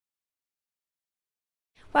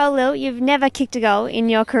Well, Lil, you've never kicked a goal in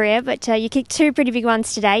your career, but you kicked two pretty big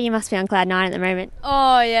ones today. You must be on cloud nine at the moment.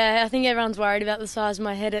 Oh yeah, I think everyone's worried about the size of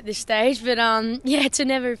my head at this stage, but yeah, to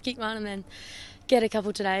never have kicked one and then get a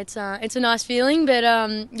couple today, it's a nice feeling. But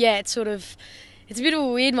yeah, it's a bit of a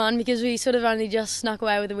weird one because we sort of only just snuck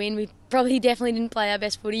away with a win. We definitely didn't play our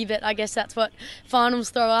best footy, but I guess that's what finals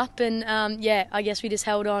throw up. And yeah, I guess we just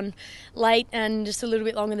held on late and just a little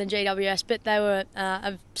bit longer than GWS. But they were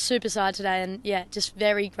a super side today, and yeah, just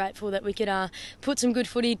very grateful that we could put some good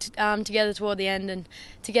footy together toward the end, and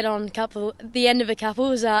to get on the end of a couple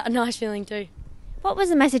was a nice feeling too. What was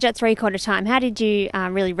the message at three-quarter time? How did you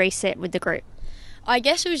really reset with the group? I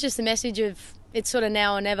guess it was just the message of it's sort of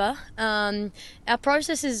now or never. Our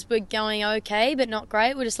processes were going okay, but not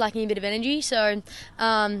great. We're just lacking a bit of energy. So,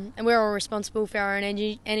 and we're all responsible for our own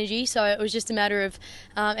energy. So it was just a matter of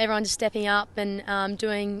everyone just stepping up and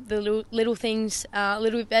doing the little things a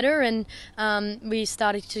little bit better. And we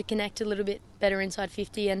started to connect a little bit better inside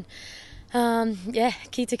 50. And yeah,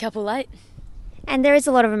 kicked a couple late. And there is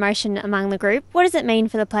a lot of emotion among the group. What does it mean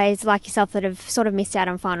for the players like yourself that have sort of missed out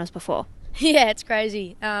on finals before? Yeah, it's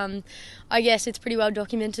crazy. I guess it's pretty well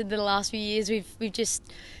documented that the last few years we've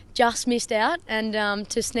just missed out, and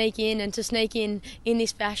to sneak in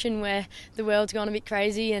this fashion where the world's gone a bit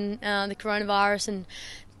crazy and the coronavirus, and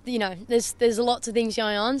you know there's lots of things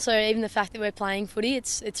going on. So even the fact that we're playing footy,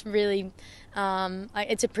 it's really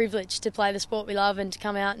it's a privilege to play the sport we love and to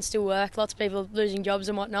come out and still work. Lots of people losing jobs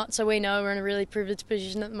and whatnot, so we know we're in a really privileged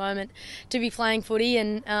position at the moment to be playing footy,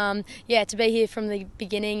 and yeah, to be here from the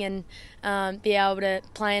beginning and be able to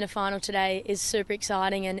play in a final today is super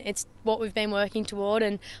exciting, and it's what we've been working toward,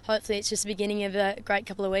 and hopefully it's just the beginning of a great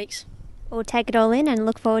couple of weeks. We'll take it all in and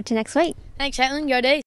look forward to next week. Thanks, Caitlin. Go D's.